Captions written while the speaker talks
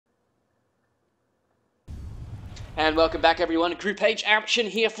And welcome back, everyone. Group H action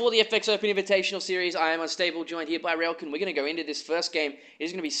here for the FX Open Invitational Series. I am Unstable, joined here by Railkin. We're going to go into this first game. It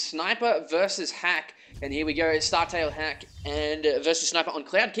is going to be Sniper versus Hack. And here we go, Startail Hack and versus Sniper on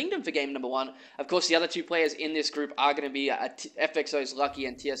Cloud Kingdom for game number 1. Of course, the other two players in this group are going to be FXOIS Lucky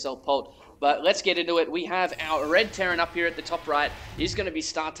and TSL Polt. But let's get into it. We have our Red Terran up here at the top right. He's going to be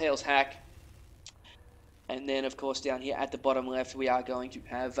Startail's Hack. And then, of course, down here at the bottom left, we are going to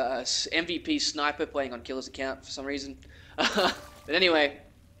have MVPSniper playing on Killer's account for some reason. But anyway.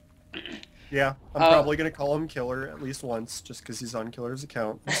 Yeah, I'm probably going to call him Killer at least once, just because he's on Killer's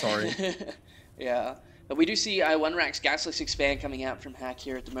account. I'm sorry. Yeah. But we do see OneRack's Gasless Expand coming out from Hack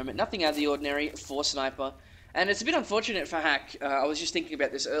here at the moment. Nothing out of the ordinary for Sniper. And it's a bit unfortunate for Hack. I was just thinking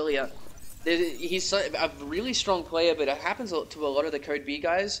about this earlier. He's a really strong player, but it happens to a lot of the Code B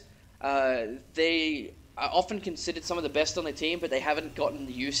guys. They are often considered some of the best on the team, but they haven't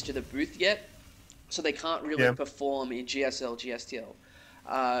gotten used to the booth yet, so they can't really perform in GSL,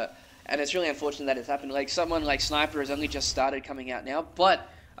 GSTL. And it's really unfortunate that it's happened. Like, someone like Sniper has only just started coming out now, but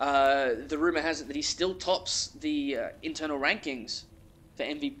the rumor has it that he still tops the internal rankings for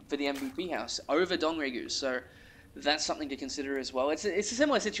the MVP house over Dongregus, so that's something to consider as well. It's a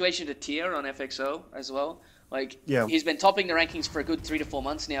similar situation to Tier on FXO as well. Like, he's been topping the rankings for a good 3 to 4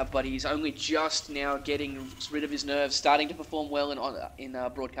 months now, but he's only just now getting rid of his nerves, starting to perform well in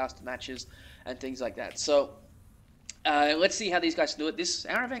broadcast matches and things like that. So, let's see how these guys do it.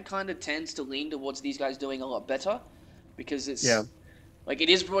 Our event kind of tends to lean towards these guys doing a lot better, because it's like, it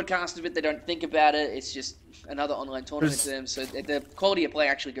is broadcasted, but they don't think about it. It's just another online tournament to them, so the quality of play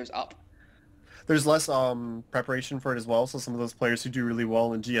actually goes up. There's less preparation for it as well, so some of those players who do really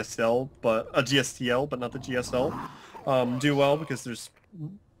well in GSL, but GSTL, but not the GSL, do well because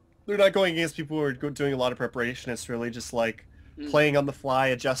they're not going against people who are doing a lot of preparation. It's really just like playing on the fly,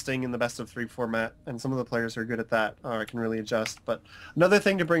 adjusting in the best of 3 format, and some of the players who are good at that can really adjust. But another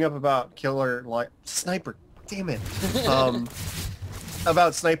thing to bring up about Killer, like Sniper, damn it,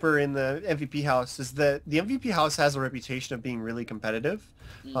 about Sniper in the MVP house is that the MVP house has a reputation of being really competitive.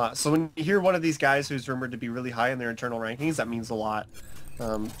 So when you hear one of these guys who's rumored to be really high in their internal rankings, that means a lot.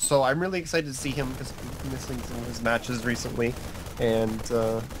 So I'm really excited to see him because he's missing some of his matches recently and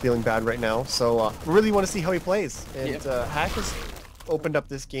feeling bad right now. So really want to see how he plays. And Hack has opened up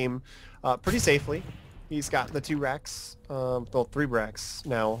this game pretty safely. He's got the 2 racks, well, 3 racks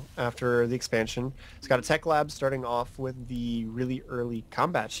now after the expansion. He's got a tech lab starting off with the really early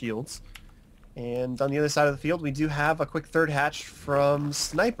combat shields. And on the other side of the field, we do have a quick third hatch from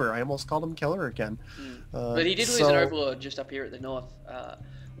Sniper. I almost called him Killer again. But he did lose an Overlord just up here at the north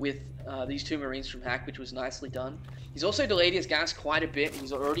with these 2 Marines from Hack, which was nicely done. He's also delayed his gas quite a bit.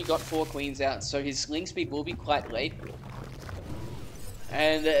 He's already got 4 Queens out, so his sling speed will be quite late.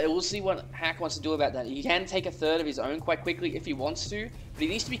 And we'll see what Hack wants to do about that. He can take a third of his own quite quickly if he wants to, but he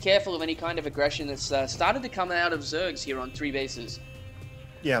needs to be careful of any kind of aggression that's started to come out of Zergs here on 3 bases.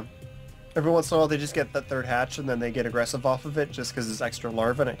 Yeah. Every once in a while, they just get that third hatch, and then they get aggressive off of it just because it's extra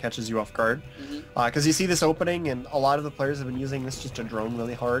larva and it catches you off guard. Because you see this opening, and a lot of the players have been using this just to drone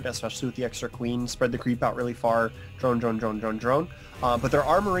really hard, especially with the extra queen, spread the creep out really far, drone, drone, drone, drone, drone. But there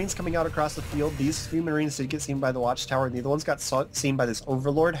are Marines coming out across the field. These 3 Marines did get seen by the watchtower, and the other ones got seen by this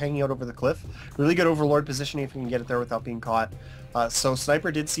Overlord hanging out over the cliff. Really good Overlord positioning if you can get it there without being caught. So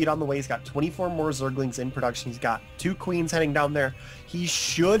Sniper did see it on the way. He's got 24 more Zerglings in production. He's got 2 Queens heading down there. He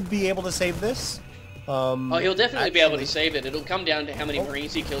should be able to save this. Oh, he'll definitely be able to save it. It'll come down to how many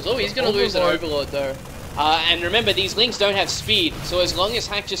Marines he kills. Oh, he's going to lose an Overlord, though. And remember, these Lings don't have speed, so as long as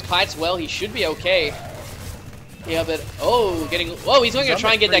Hack just kites well, he should be okay. Yeah, but... Oh, he's going to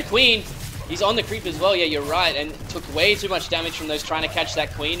try and get that Queen. He's on the creep as well, yeah, you're right, and took way too much damage from those trying to catch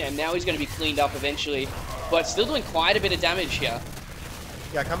that Queen, and now he's going to be cleaned up eventually. But still doing quite a bit of damage here.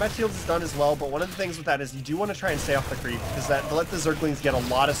 Yeah, combat shields is done as well, but one of the things with that is you do want to try and stay off the creep, because that let the Zerglings get a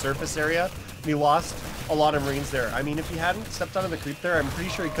lot of surface area, and he lost a lot of Marines there. I mean, if he hadn't stepped onto the creep there, I'm pretty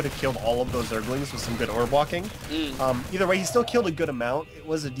sure he could have killed all of those Zerglings with some good orb walking. Either way, he still killed a good amount. It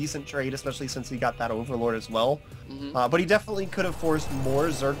was a decent trade, especially since he got that Overlord as well. But he definitely could have forced more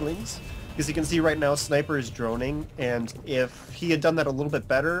Zerglings, because you can see right now Sniper is droning, and if he had done that a little bit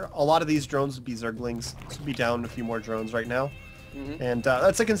better, a lot of these drones would be Zerglings. This would be down a few more drones right now. And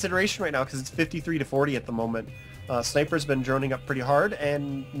that's a consideration right now because it's 53 to 40 at the moment. Sniper's been droning up pretty hard,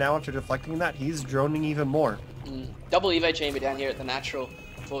 and now after deflecting that, he's droning even more. Double Evo chamber down here at the natural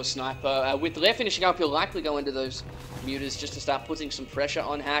for Sniper. With Lair finishing up, he'll likely go into those mutas just to start putting some pressure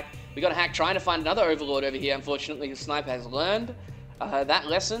on Hack. We got Hack trying to find another Overlord over here. Unfortunately, the Sniper has learned that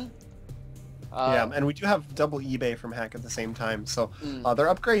lesson. Yeah, and we do have double eBay from Hack at the same time, so their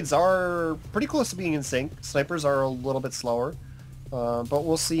upgrades are pretty close to being in sync. Snipers are a little bit slower, but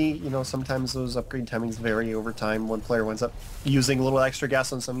we'll see. You know, sometimes those upgrade timings vary over time. One player winds up using a little extra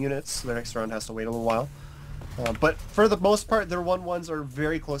gas on some units, so their next round has to wait a little while. But for the most part, their 1-1s are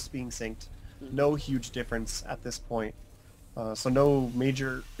very close to being synced. No huge difference at this point. So no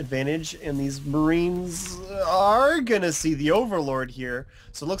major advantage, and these Marines are gonna see the Overlord here.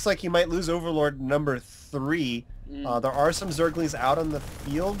 So it looks like he might lose Overlord number 3. There are some Zerglings out on the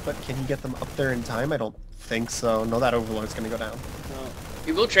field, but can he get them up there in time? I don't think so. No, that Overlord's gonna go down.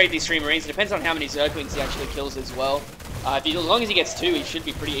 He will trade these 3 Marines. It depends on how many Zerglings he actually kills as well. As long as he gets 2, he should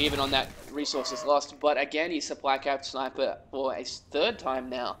be pretty even on that resources lost. But again, he's supply capped sniper for a 3rd time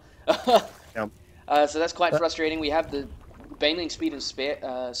now. Yeah. So that's quite frustrating. We have the Baneling Speed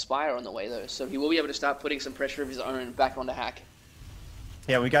and Spire on the way though, so he will be able to start putting some pressure of his own back onto Hack.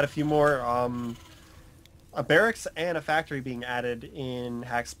 Yeah, we got a few more a barracks and a factory being added in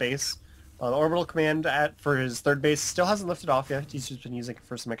Hack space. The orbital command for his 3rd base still hasn't lifted off yet. He's just been using it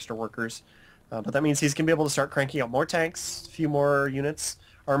for some extra workers. But that means he's going to be able to start cranking out more tanks, a few more units.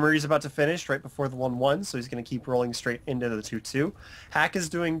 Armory's about to finish right before the 1-1, so he's going to keep rolling straight into the 2-2. Hack is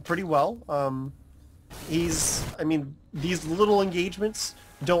doing pretty well. I mean, these little engagements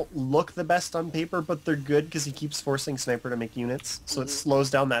don't look the best on paper, but they're good because he keeps forcing Sniper to make units, so it slows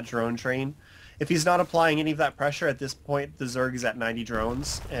down that drone train. If he's not applying any of that pressure at this point, the Zerg is at 90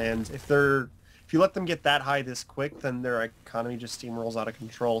 drones, and if you let them get that high this quick, then their economy just steamrolls out of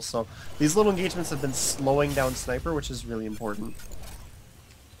control. So these little engagements have been slowing down Sniper, which is really important.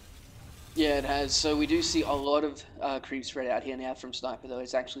 Yeah, it has. So we do see a lot of creep spread out here now from Sniper, though.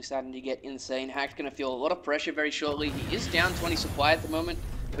 It's actually starting to get insane. Hack's going to feel a lot of pressure very shortly. He is down 20 supply at the moment,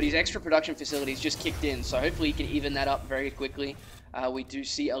 but his extra production facilities just kicked in, so hopefully he can even that up very quickly. We do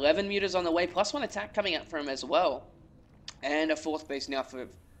see 11 mutas on the way, plus 1 attack coming up for him as well. And a 4th base now for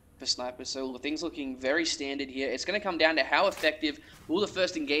Sniper, so things looking very standard here. It's going to come down to how effective will the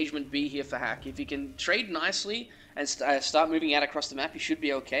first engagement be here for Hack. If he can trade nicely and start moving out across the map, he should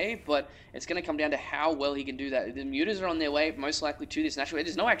be okay, but it's going to come down to how well he can do that. The mutas are on their way, most likely to this natural.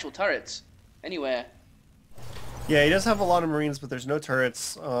 There's no actual turrets anywhere. Yeah, he does have a lot of Marines, but there's no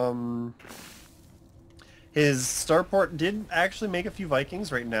turrets. His starport did actually make a few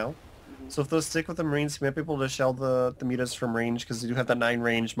Vikings right now. So if those stick with the Marines, he might be able to shell the mutas from range, because they do have that 9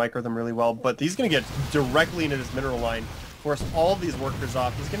 range, micro them really well. But he's going to get directly into this mineral line, force all these workers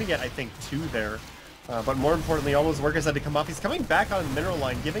off. He's going to get, I think, 2 there. But more importantly, all those workers had to come off. He's coming back on the mineral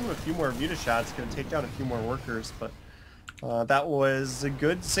line, giving him a few more muta shots, going to take down a few more workers. But that was a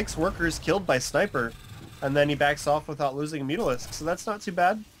good 6 workers killed by Sniper. And then he backs off without losing a mutalisk, so that's not too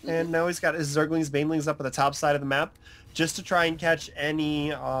bad. And now he's got his Zerglings, Banelings up at the top side of the map, just to try and catch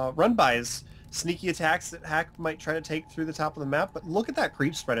any run-bys, sneaky attacks that Hack might try to take through the top of the map. But look at that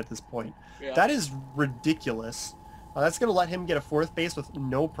creep spread at this point. Yeah. That is ridiculous. That's going to let him get a 4th base with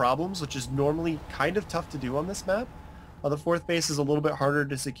no problems, which is normally kind of tough to do on this map. The 4th base is a little bit harder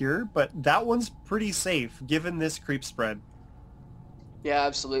to secure, but that one's pretty safe, given this creep spread. Yeah,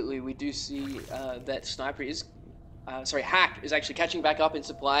 absolutely. We do see that Sniper is... Hack is actually catching back up in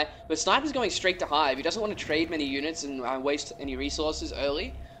supply, but Sniper's going straight to Hive. He doesn't want to trade many units and waste any resources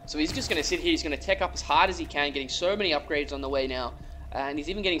early, so he's just going to sit here. He's going to tech up as hard as he can, getting so many upgrades on the way now, and he's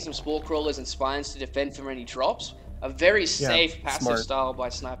even getting some Spore Crawlers and Spines to defend from any drops. A very safe, passive style by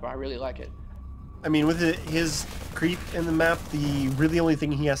Sniper. I really like it. I mean, with his creep in the map, the really only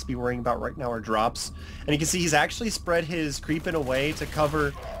thing he has to be worrying about right now are drops. And you can see he's actually spread his creep in a way to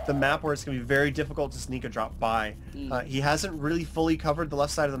cover the map where it's going to be very difficult to sneak a drop by. He hasn't really fully covered the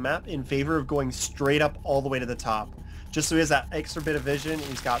left side of the map in favor of going straight up all the way to the top. Just so he has that extra bit of vision.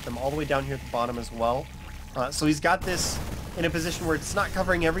 He's got them all the way down here at the bottom as well. So he's got this in a position where it's not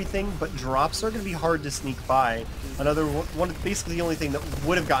covering everything, but drops are going to be hard to sneak by. Another one, basically the only thing that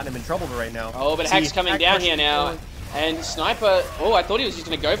would have gotten him in trouble right now. Oh, but Hack's coming down here now, and Sniper. Oh, I thought he was just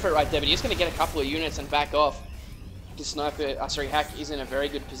going to go for it right there, but he's going to get a couple of units and back off. Sniper, Hack is in a very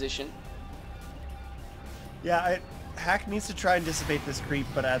good position. Yeah, Hack needs to try and dissipate this creep,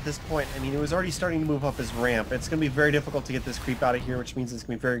 but at this point, I mean, it was already starting to move up his ramp. It's going to be very difficult to get this creep out of here, which means it's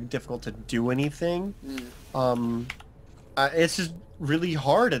going to be very difficult to do anything. It's just really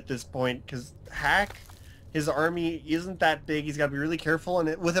hard at this point, because Hack, his army isn't that big. He's got to be really careful,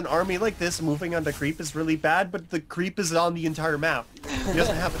 and with an army like this, moving onto creep is really bad, but the creep is on the entire map. He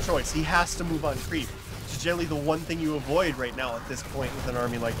doesn't have a choice. He has to move on creep. It's generally the one thing you avoid right now at this point with an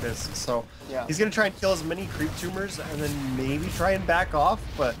army like this. So he's going to try and kill as many creep tumors and then maybe try and back off,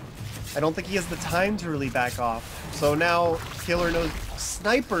 but I don't think he has the time to really back off. So now Killer knows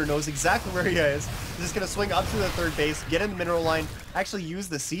Sniper knows exactly where he is. He's just going to swing up to the third base, get in the mineral line, actually use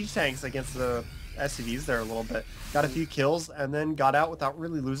the siege tanks against the SCVs there a little bit. Got a few kills, and then got out without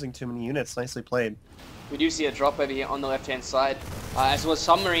really losing too many units. Nicely played. We do see a drop over here on the left-hand side, as well as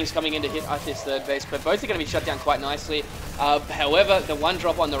some Marines coming in to hit at this third base, but both are going to be shut down quite nicely. However, the one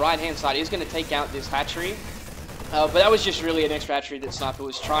drop on the right-hand side is going to take out this hatchery, but that was just really an extra hatchery that Sniper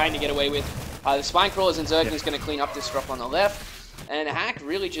was trying to get away with. The Spine Crawlers and Zergling's going to clean up this drop on the left, and Hack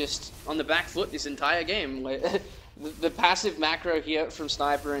really just on the back foot this entire game. The passive macro here from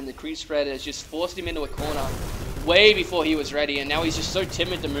Sniper and the creep spread has just forced him into a corner way before he was ready, and now he's just so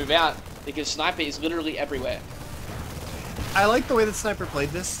timid to move out because Sniper is literally everywhere. I like the way that Sniper played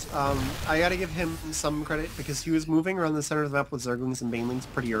this. I gotta give him some credit because he was moving around the center of the map with Zerglings and Banelings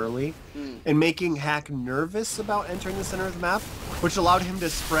pretty early and making Hack nervous about entering the center of the map, which allowed him to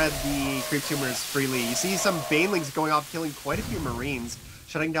spread the creep tumors freely. You see some Banelings going off, killing quite a few Marines,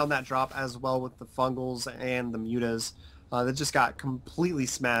 shutting down that drop as well with the Fungals and the Mutas that just got completely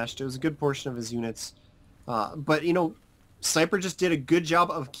smashed. It was a good portion of his units. But, you know, Sniper just did a good job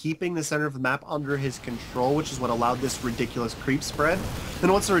of keeping the center of the map under his control, which is what allowed this ridiculous creep spread.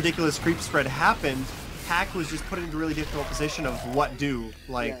 Then once the ridiculous creep spread happened, Hack was just put into a really difficult position of what do.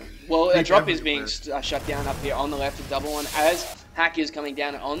 Like, yeah. Well, a drop is being shut down up here on the left of double one as Hack is coming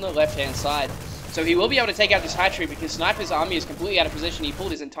down on the left-hand side. So he will be able to take out this hatchery because Sniper's army is completely out of position. He pulled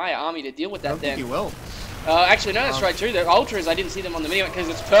his entire army to deal with that. I don't think he will. Actually, no, that's right too. The Ultras, I didn't see them on the minimap because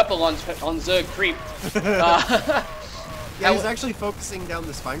it's purple on Zerg creep. Yeah, he's actually focusing down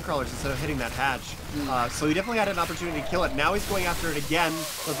the Spine Crawlers instead of hitting that hatch. So he definitely had an opportunity to kill it. Now he's going after it again,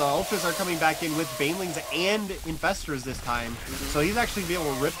 but the Ultras are coming back in with Banelings and Infestors this time. So he's actually be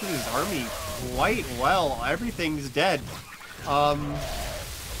able to rip through his army quite well. Everything's dead.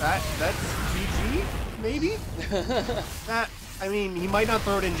 That's GG, maybe? I mean, he might not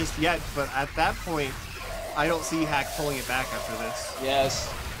throw it in just yet, but at that point, I don't see Hack pulling it back after this.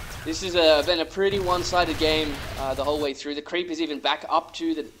 Yes. This has been a pretty one-sided game the whole way through. The creep is even back up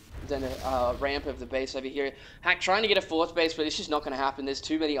to the ramp of the base over here. Hack trying to get a fourth base, but it's just not going to happen. There's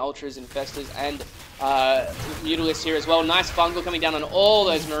too many Ultras, Infestors, and Mutalisks here as well. Nice Fungal coming down on all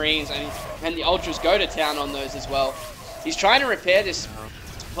those Marines, and the Ultras go to town on those as well. He's trying to repair this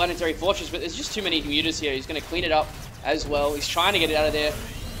planetary fortress, but there's just too many Mutas here. He's going to clean it up as well. He's trying to get it out of there.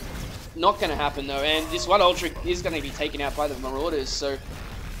 Not going to happen, though, and this one Ultra is going to be taken out by the Marauders, so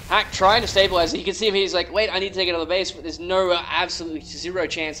Hack trying to stabilize it. You can see him, he's like, wait, I need to take it on the base, but there's no absolutely zero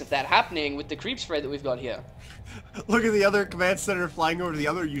chance of that happening with the creep spread that we've got here. Look at the other command center flying over to the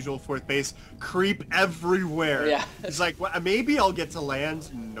other usual fourth base. Creep everywhere. Yeah. He's like, well, maybe I'll get to land.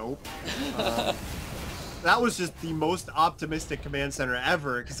 Nope. That was just the most optimistic command center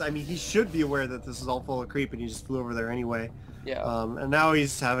ever, because, I mean, he should be aware that this is all full of creep, and he just flew over there anyway. Yeah. And now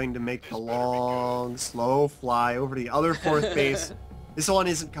he's having to make the long, slow fly over to the other fourth base. This one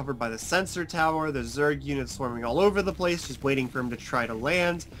isn't covered by the sensor tower. There's Zerg units swarming all over the place, just waiting for him to try to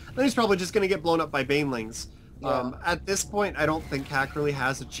land. Then he's probably just going to get blown up by Banelings. Yeah. At this point, I don't think Hack really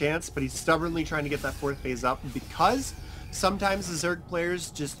has a chance, but he's stubbornly trying to get that fourth phase up because sometimes the Zerg players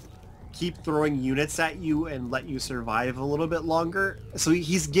just keep throwing units at you and let you survive a little bit longer. So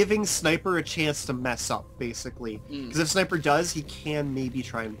he's giving Sniper a chance to mess up, basically. Because if Sniper does, he can maybe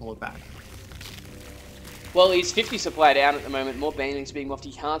try and pull it back. Well, he's 50 supply down at the moment, more Banelings being muffed.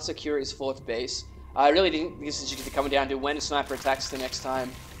 He can't secure his fourth base. I really think this is just coming down to when Sniper attacks the next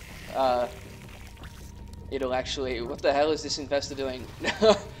time. It'll actually... What the hell is this Infestor doing?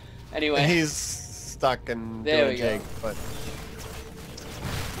 Anyway. He's stuck and doing jig, but...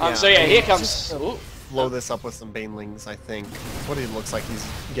 so yeah, here comes... Blow this up with some Banelings, I think. That's what he looks like he's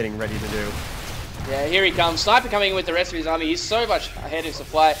getting ready to do. Yeah, here he comes. Sniper coming in with the rest of his army. He's so much ahead in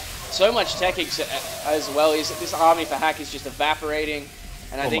supply. So much tech as well. This army for Hack is just evaporating.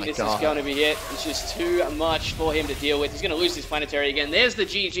 And I think this is going to be it. It's just too much for him to deal with. He's going to lose this planetary again. There's the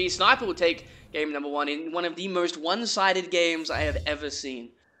GG. Sniper will take game number 1 in one of the most one-sided games I have ever seen.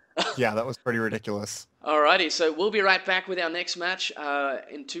 Yeah, that was pretty ridiculous. Alrighty, so we'll be right back with our next match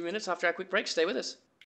in 2 minutes after our quick break. Stay with us.